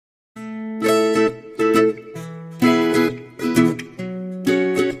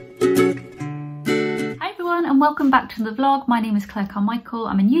welcome back to the vlog. My name is Claire Carmichael.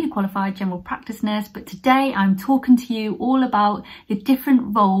 I'm a newly qualified general practice nurse, but today I'm talking to you all about the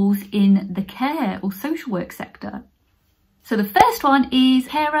different roles in the care or social work sector. So the first one is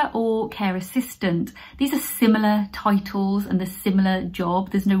carer or care assistant. These are similar titles and a similar job.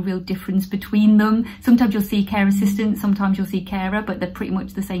 There's no real difference between them. Sometimes you'll see care assistant, sometimes you'll see carer, but they're pretty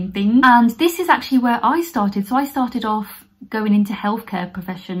much the same thing. And this is actually where I started. So I started off going into healthcare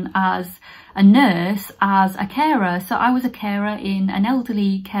profession as a nurse, as a carer. So I was a carer in an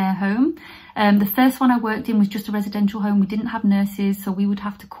elderly care home. The first one I worked in was just a residential home. We didn't have nurses, so we would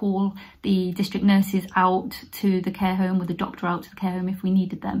have to call the district nurses out to the care home or the doctor out to the care home if we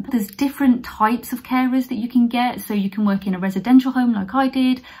needed them. There's different types of carers that you can get. So you can work in a residential home like I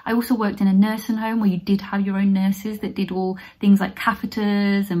did. I also worked in a nursing home where you did have your own nurses that did all things like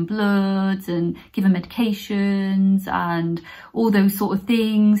catheters and bloods and giving medications and all those sort of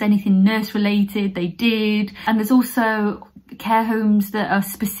things. Anything nurse related they did. And there's also care homes that are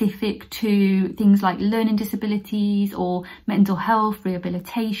specific to things like learning disabilities or mental health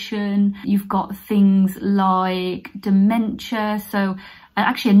rehabilitation. You've got things like dementia. So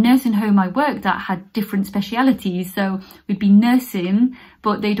actually a nursing home I worked at had different specialities. So we'd be nursing,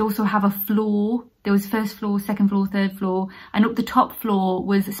 but they'd also have a floor. There was first floor, second floor, third floor, and up the top floor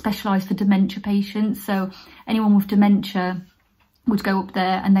was specialised for dementia patients. So anyone with dementia would go up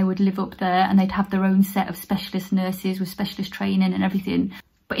there and they would live up there, and they'd have their own set of specialist nurses with specialist training and everything.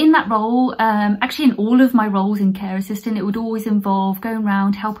 But in that role, actually in all of my roles in care assistant, it would always involve going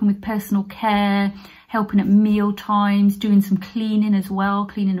around helping with personal care, helping at meal times, doing some cleaning as well,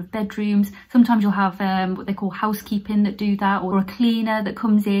 cleaning of bedrooms. Sometimes you'll have what they call housekeeping that do that, or a cleaner that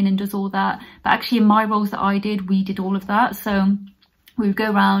comes in and does all that. But actually in my roles that I did, we did all of that. So we would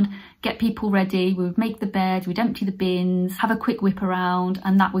go around, get people ready, we would make the beds, we'd empty the bins, have a quick whip around,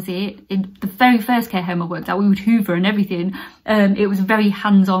 and that was it. In the very first care home I worked at, we would hoover and everything. It was very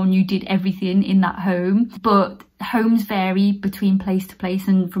hands-on, you did everything in that home. But homes vary between place to place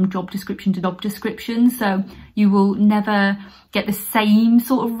and from job description to job description, so you will never get the same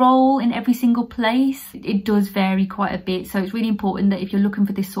sort of role in every single place. It does vary quite a bit, so it's really important that if you're looking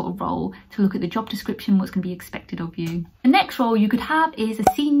for this sort of role to look at the job description, what's going to be expected of you. The next role you could have is a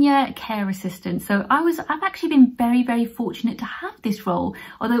senior care assistant. So I've actually been very fortunate to have this role,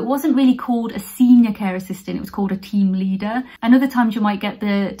 although it wasn't really called a senior care assistant, it was called a team leader. And other times you might get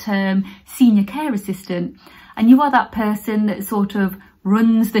the term senior care assistant, and you are that person that sort of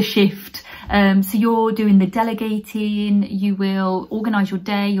runs the shift. So you're doing the delegating, you will organise your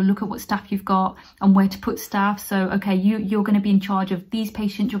day, you'll look at what staff you've got and where to put staff. So, okay, you're going to be in charge of these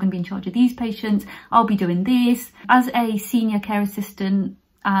patients, you're going to be in charge of these patients, I'll be doing this. As a senior care assistant,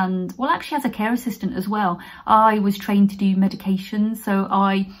 and well, actually as a care assistant as well, I was trained to do medications. So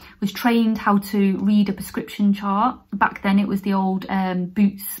I was trained how to read a prescription chart. Back then it was the old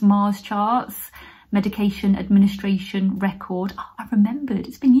Boots Mars charts. Medication administration record. Oh, I remembered.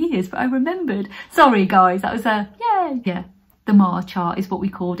 It's been years, but I remembered. Sorry guys, that was yeah. The Mars chart is what we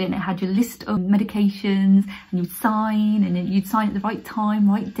called it, and it had your list of medications, and you'd sign, and you'd sign at the right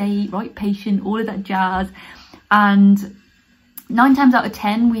time, right date, right patient, all of that jazz. And 9 times out of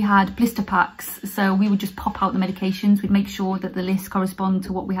 10 we had blister packs, so we would just pop out the medications. We'd make sure that the list corresponded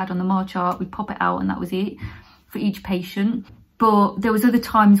to what we had on the Mars chart. We'd pop it out, and that was it for each patient. But there was other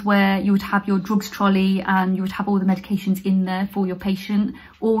times where you would have your drugs trolley and you would have all the medications in there for your patient,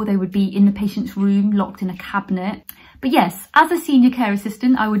 or they would be in the patient's room locked in a cabinet. But yes, as a senior care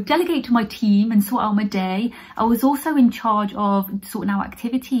assistant, I would delegate to my team and sort out my day. I was also in charge of sorting out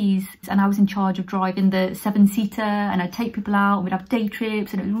activities, and I was in charge of driving the 7-seater, and I'd take people out and we'd have day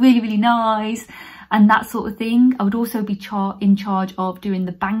trips, and it was really nice. And that sort of thing. I would also be in charge of doing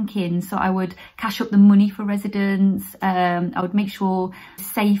the banking. So I would cash up the money for residents. I would make sure the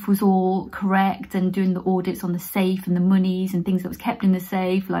safe was all correct and doing the audits on the safe and the monies and things that was kept in the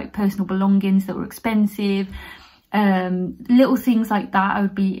safe, like personal belongings that were expensive. Little things like that I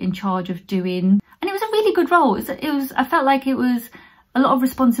would be in charge of doing. And it was a really good role. I felt like it was a lot of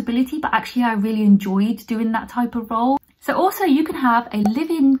responsibility, but actually I really enjoyed doing that type of role. So also you can have a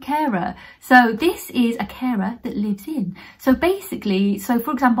live-in carer. So this is a carer that lives in. So basically, so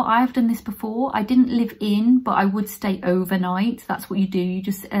for example, I've done this before. I didn't live in, but I would stay overnight. That's what you do. You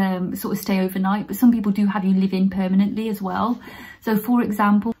just sort of stay overnight. But some people do have you live in permanently as well. So for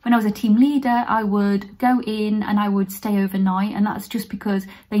example, when I was a team leader, I would go in and I would stay overnight, and that's just because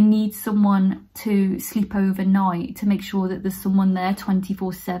they need someone to sleep overnight to make sure that there's someone there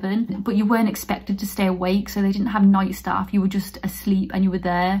 24/7. But you weren't expected to stay awake, so they didn't have night staff. You were just asleep and you were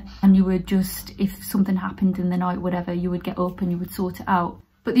there, and you would just, if something happened in the night, whatever, you would get up and you would sort it out.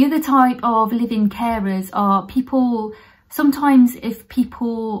 But the other type of live-in carers are people, sometimes if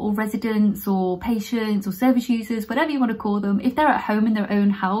people or residents or patients or service users, whatever you want to call them, if they're at home in their own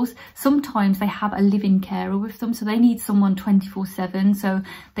house, sometimes they have a live-in carer with them. So they need someone 24/7, so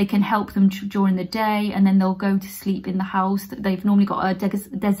they can help them during the day, and then they'll go to sleep in the house. They've normally got a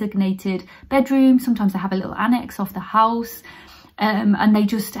designated bedroom. Sometimes they have a little annex off the house, and they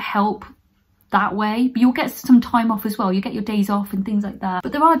just help that way. But you'll get some time off as well. You get your days off and things like that.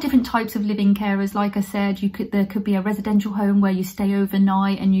 But there are different types of living carers. Like I said, there could be a residential home where you stay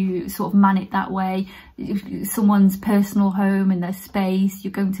overnight and you sort of man it that way. Someone's personal home and their space,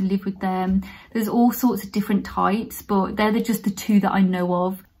 you're going to live with them. There's all sorts of different types, but they're just the two that I know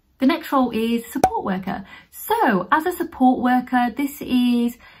of. The next role is support worker. So as a support worker, it's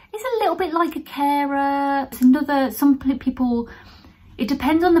a little bit like a carer. It's some people, it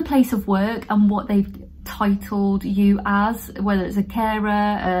depends on the place of work and what they've titled you as, whether it's a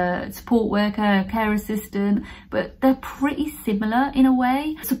carer, a support worker, a care assistant, but they're pretty similar in a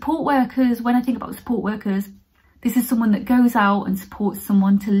way. Support workers, when I think about support workers, this is someone that goes out and supports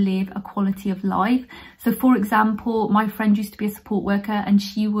someone to live a quality of life. So for example, my friend used to be a support worker, and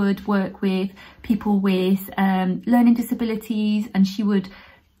she would work with people with learning disabilities, and she would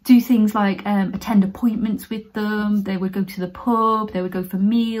do things like attend appointments with them. They would go to the pub, they would go for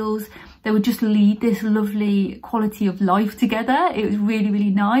meals, they would just lead this lovely quality of life together. It was really, really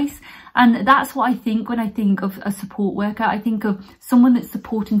nice. And that's what I think when I think of a support worker. I think of someone that's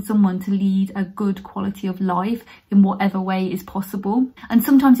supporting someone to lead a good quality of life in whatever way is possible. And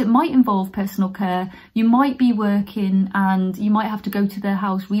sometimes it might involve personal care. You might be working and you might have to go to their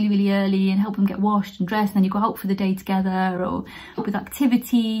house really, really early and help them get washed and dressed, and then you go out for the day together, or help with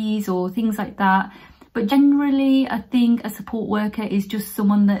activities or things like that. But generally, I think a support worker is just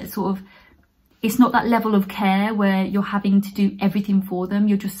someone that sort of, it's not that level of care where you're having to do everything for them.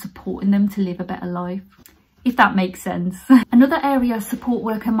 You're just supporting them to live a better life, if that makes sense. Another area a support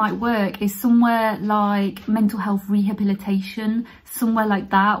worker might work is somewhere like mental health rehabilitation, somewhere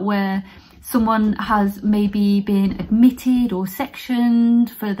like that, where someone has maybe been admitted or sectioned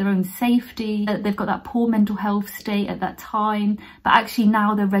for their own safety. They've got that poor mental health state at that time, but actually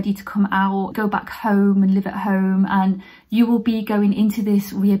now they're ready to come out, go back home and live at home, and you will be going into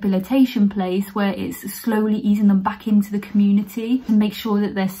this rehabilitation place where it's slowly easing them back into the community to make sure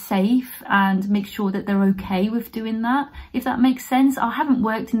that they're safe and make sure that they're okay with doing that, if that makes sense. I haven't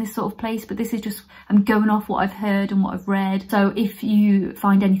worked in this sort of place, but this is just, I'm going off what I've heard and what I've read. So if you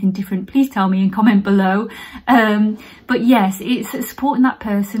find anything different, please tell me and comment below. But yes, it's supporting that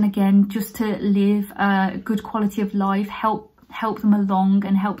person again, just to live a good quality of life, help them along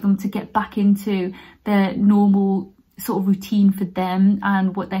and help them to get back into their normal sort of routine for them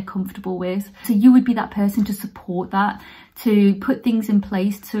and what they're comfortable with. So you would be that person to support that, to put things in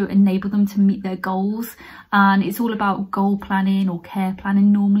place to enable them to meet their goals. And it's all about goal planning or care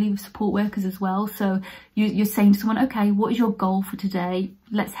planning normally with support workers as well. So you're saying to someone, okay, what is your goal for today?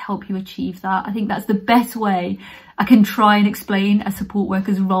 Let's help you achieve that. I think that's the best way I can try and explain a support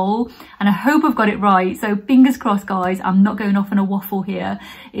worker's role, and I hope I've got it right. So fingers crossed, guys, I'm not going off on a waffle here.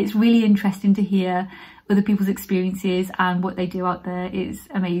 It's really interesting to hear other people's experiences and what they do out there. Is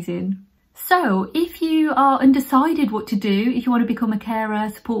amazing. So if you are undecided what to do, if you want to become a carer,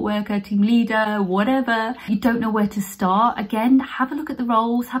 support worker, team leader, whatever, you don't know where to start, again, have a look at the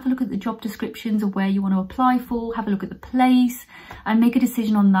roles, have a look at the job descriptions of where you want to apply for, have a look at the place and make a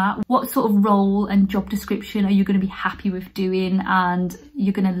decision on that. What sort of role and job description are you going to be happy with doing and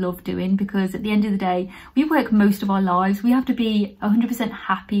you're going to love doing? Because at the end of the day, we work most of our lives. We have to be 100%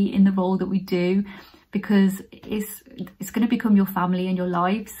 happy in the role that we do, because it's going to become your family and your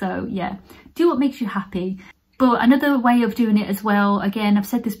life. So yeah, do what makes you happy. But another way of doing it as well, again, I've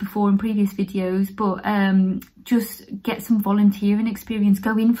said this before in previous videos, but just get some volunteering experience.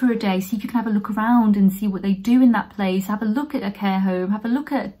 Go in for a day, see if you can have a look around and see what they do in that place. Have a look at a care home, have a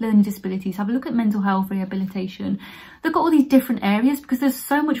look at learning disabilities, have a look at mental health rehabilitation. They've got all these different areas because there's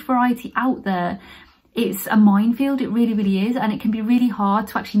so much variety out there. It's a minefield, it really, really is, and it can be really hard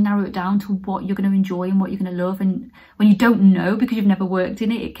to actually narrow it down to what you're going to enjoy and what you're going to love. And when you don't know because you've never worked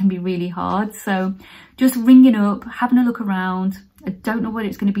in it, it can be really hard. So just ringing up, having a look around. I don't know what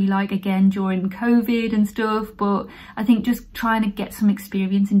it's going to be like again during COVID and stuff, but I think just trying to get some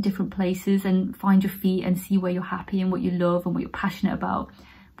experience in different places and find your feet and see where you're happy and what you love and what you're passionate about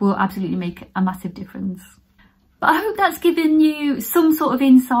will absolutely make a massive difference. But I hope that's given you some sort of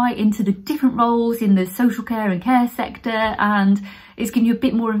insight into the different roles in the social care and care sector, and it's given you a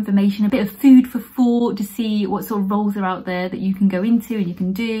bit more information, a bit of food for thought to see what sort of roles are out there that you can go into and you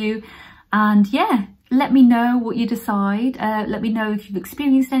can do. And yeah, Let me know what you decide. Let me know if you've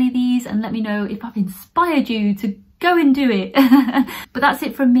experienced any of these, and let me know if I've inspired you to go and do it. But that's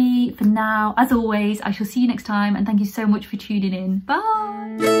it from me for now. As always, I shall see you next time, and thank you so much for tuning in.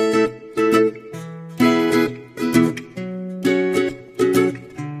 Bye.